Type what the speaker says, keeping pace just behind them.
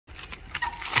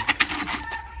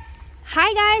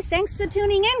Hi guys, thanks for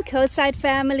tuning in, Coastside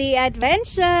Family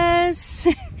Adventures.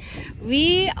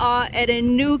 We are at a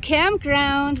new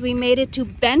campground. We made it to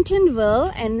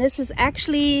Bentonville, and this is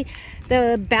actually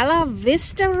the Bella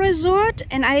Vista Resort,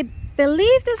 and I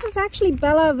believe this is actually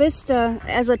Bella Vista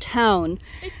as a town.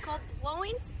 It's called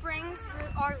Blowing Springs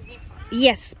RV Park.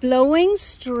 Yes, Blowing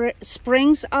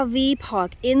Springs RV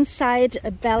Park inside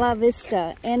Bella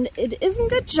Vista. And it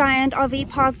isn't a giant RV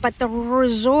park, but the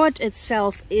resort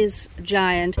itself is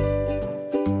giant.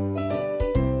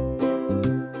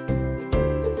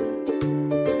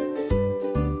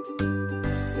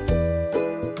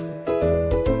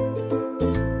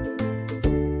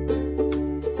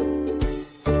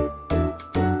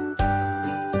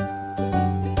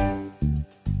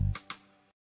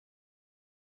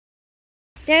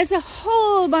 There's a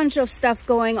whole bunch of stuff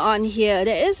going on here.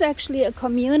 There is actually a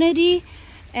community,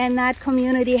 and that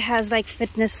community has like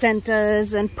fitness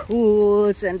centers and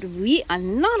pools, and we are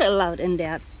not allowed in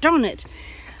there. Darn it.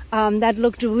 That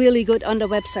looked really good on the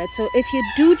website. So if you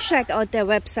do check out their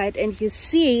website and you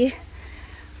see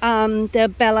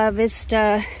the Bella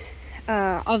Vista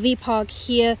RV park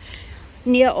here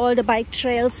near all the bike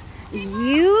trails,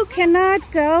 you cannot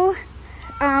go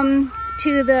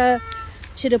to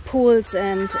the pools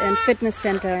and fitness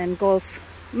center and golf,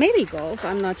 maybe golf,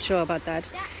 I'm not sure about that.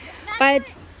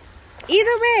 But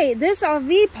either way, this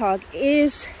RV park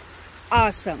is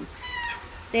awesome.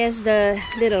 There's the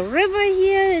little river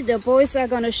here. The boys are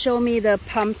gonna show me the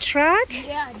pump track.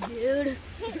 Yeah, dude.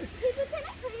 Can I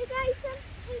show you guys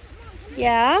some?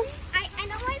 Yeah. I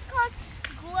know what it's called,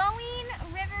 Glowing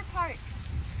River Park.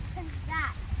 What's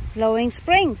that? Blowing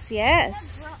Springs,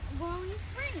 yes. Yeah, Glowing Springs.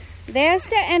 There's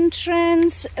the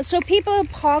entrance. So people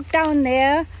park down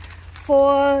there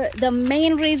for the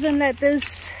main reason that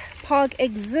this park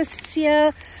exists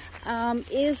here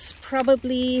is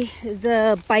probably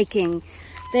the biking.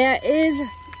 There is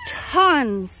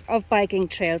tons of biking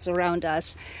trails around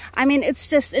us. I mean, it's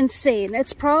just insane.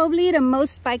 It's probably the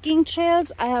most biking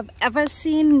trails I have ever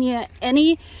seen near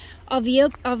any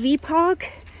RV park.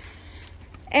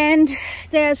 And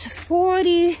there's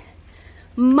 40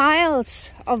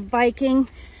 miles of biking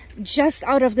just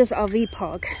out of this RV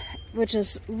park, which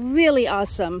is really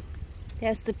awesome.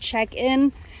 There's the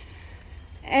check-in,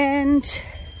 and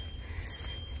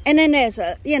then there's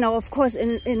a, you know, of course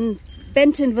in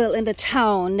Bentonville, in the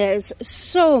town, there's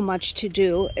so much to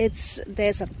do.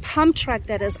 There's a pump track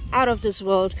that is out of this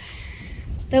world.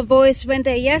 The boys went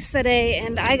there yesterday,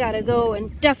 and I gotta go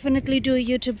and definitely do a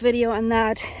YouTube video on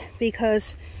that,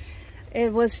 because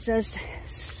it was just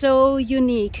so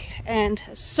unique and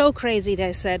so crazy,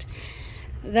 they said,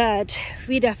 that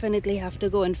we definitely have to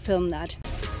go and film that.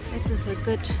 This is a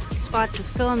good spot to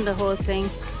film the whole thing.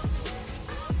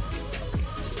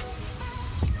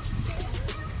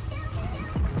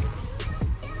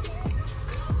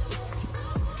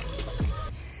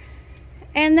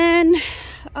 And then,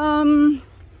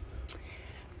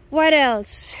 what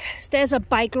else? There's a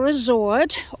bike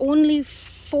resort only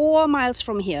 4 miles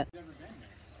from here.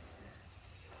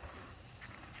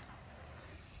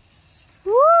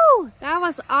 Woo! That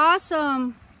was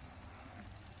awesome!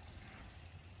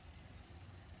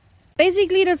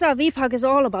 Basically, this RV park is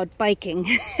all about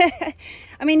biking.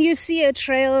 I mean, you see a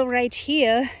trail right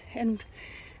here, and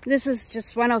this is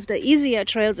just one of the easier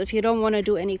trails if you don't want to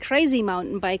do any crazy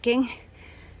mountain biking.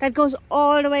 That goes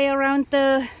all the way around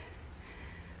the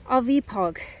RV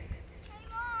park. Hey,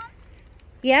 Mom.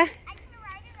 Yeah? I can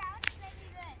ride around. It's gonna be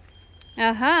good.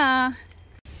 Uh-huh.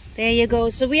 There you go.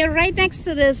 So we are right next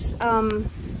to this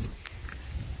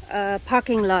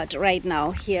parking lot right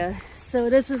now here. So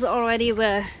this is already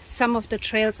where some of the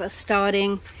trails are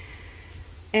starting.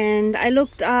 And I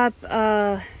looked up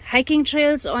hiking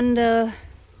trails on the,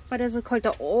 what is it called,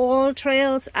 the All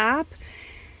Trails app.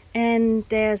 And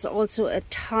there's also a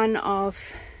ton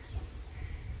of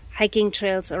hiking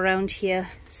trails around here.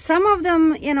 Some of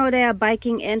them, you know, they are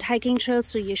biking and hiking trails,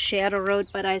 so you share the road,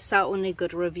 but I saw only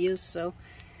good reviews, so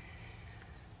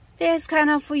there's kind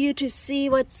of for you to see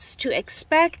what's to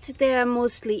expect. They're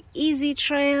mostly easy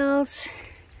trails.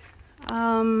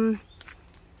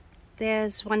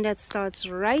 There's one that starts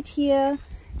right here,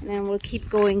 and then we'll keep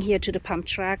going here to the pump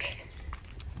track.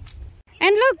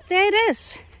 And look, there it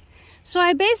is. So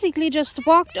I basically just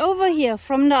walked over here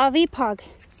from the RV park,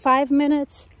 5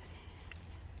 minutes,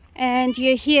 and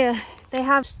you're here. They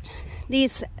have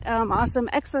these awesome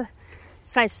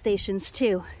exercise stations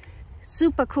too.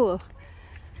 Super cool.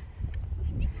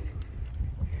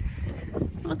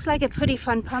 Looks like a pretty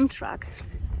fun pump track.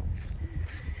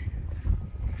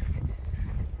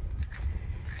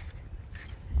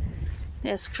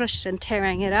 There's Christian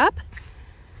tearing it up.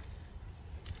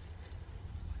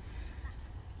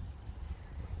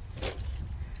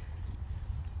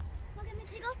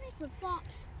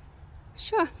 flip-flops.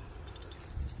 Sure.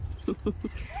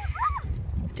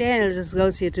 Daniel just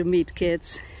goes here to meet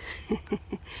kids.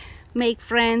 Make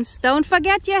friends. Don't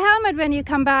forget your helmet when you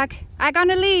come back. I'm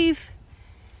gonna leave.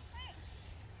 Wait.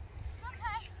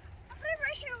 Okay. I'll put it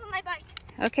right here with my bike.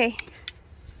 Okay.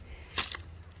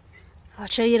 I'll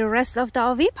show you the rest of the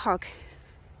RV park.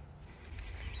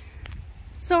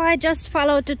 So I just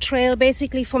followed the trail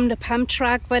basically from the pump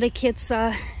track where the kids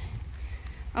are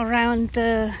around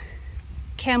the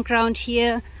campground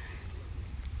here.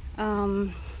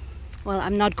 Well,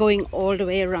 I'm not going all the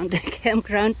way around the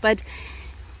campground, but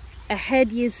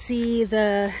ahead you see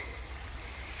there's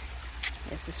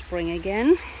the spring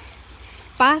again,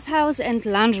 bathhouse and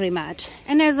laundromat,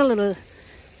 and there's a little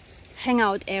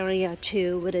hangout area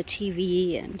too with a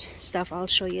TV and stuff. I'll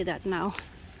show you that now.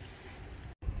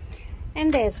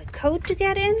 And there's a code to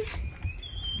get in.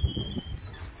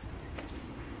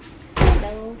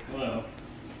 Hello. Hello.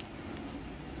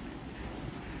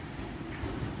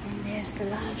 And there's the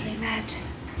laundromat.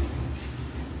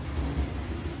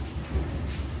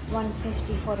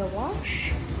 $1.50 for the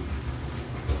wash,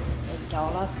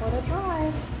 $1 for the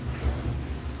dry.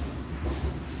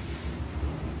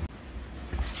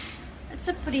 It's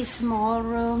a pretty small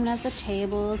room. There's a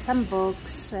table, some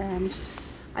books, and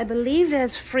I believe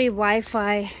there's free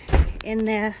Wi-Fi in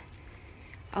there.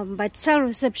 But cell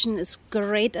reception is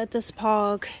great at this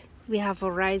park. We have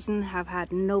Verizon, have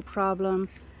had no problem.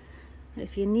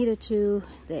 If you needed to,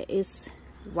 there is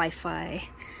Wi-Fi.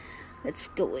 Let's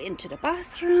go into the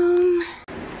bathroom.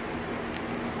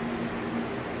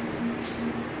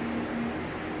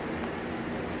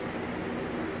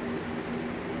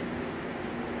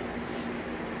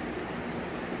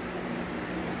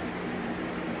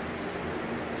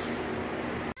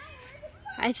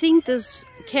 I think this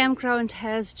campground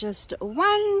has just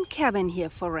one cabin here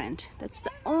for rent. That's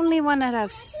the only one that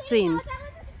I've seen.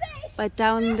 But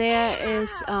down there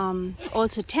is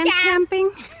also tent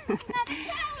camping.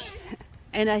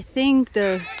 And I think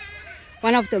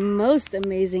one of the most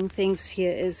amazing things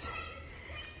here is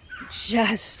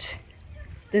just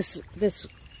this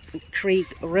creek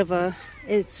river.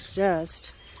 It's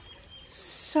just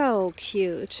so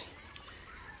cute.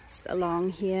 Just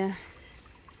along here.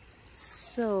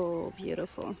 So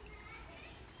beautiful.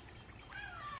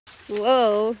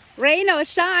 Whoa, rain or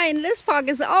shine, this park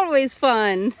is always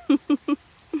fun.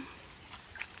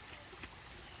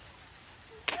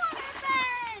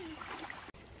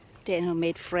 Daniel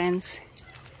made friends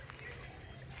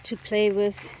to play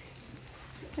with.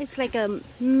 It's like a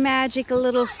magical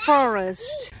little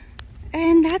forest.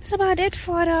 And that's about it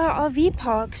for the RV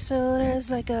park. So there's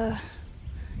like a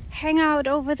hangout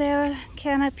over there,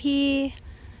 canopy,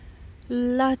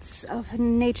 lots of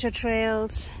nature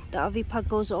trails. The RV park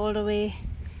goes all the way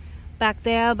back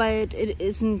there, but it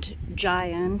isn't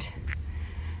giant.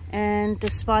 And the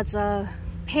spots are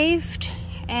paved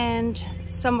and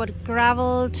somewhat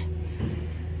graveled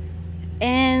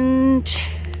and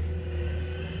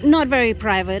not very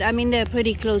private. I mean, they're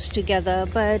pretty close together,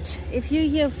 but if you're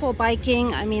here for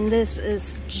biking, I mean, this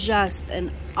is just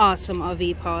an awesome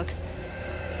RV park.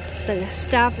 The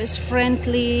staff is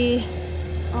friendly.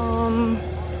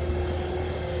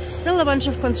 Still a bunch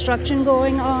of construction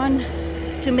going on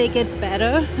to make it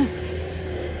better,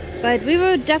 but we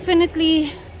were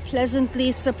definitely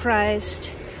pleasantly surprised.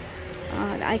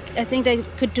 I think they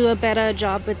could do a better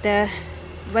job with their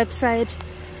website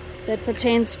that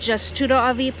pertains just to the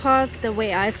RV park. The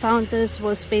way I found this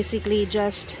was basically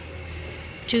just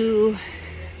to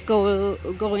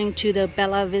going to the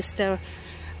Bella Vista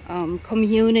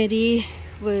community,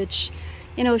 which,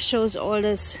 you know, shows all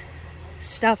this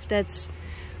stuff that's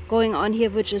going on here,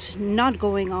 which is not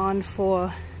going on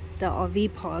for the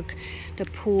RV park, the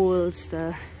pools,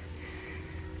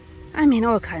 I mean,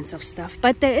 all kinds of stuff.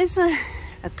 But there is a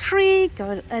creek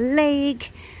or a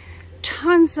lake,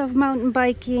 tons of mountain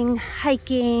biking,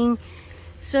 hiking.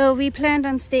 So we planned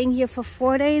on staying here for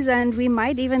 4 days, and we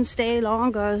might even stay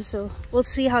longer. So we'll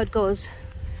see how it goes.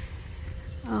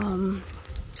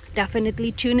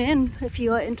 Definitely tune in if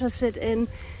you are interested in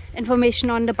information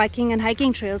on the biking and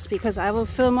hiking trails, because I will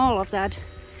film all of that.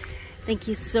 Thank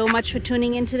you so much for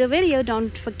tuning into the video.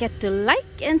 Don't forget to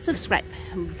like and subscribe.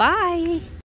 Bye.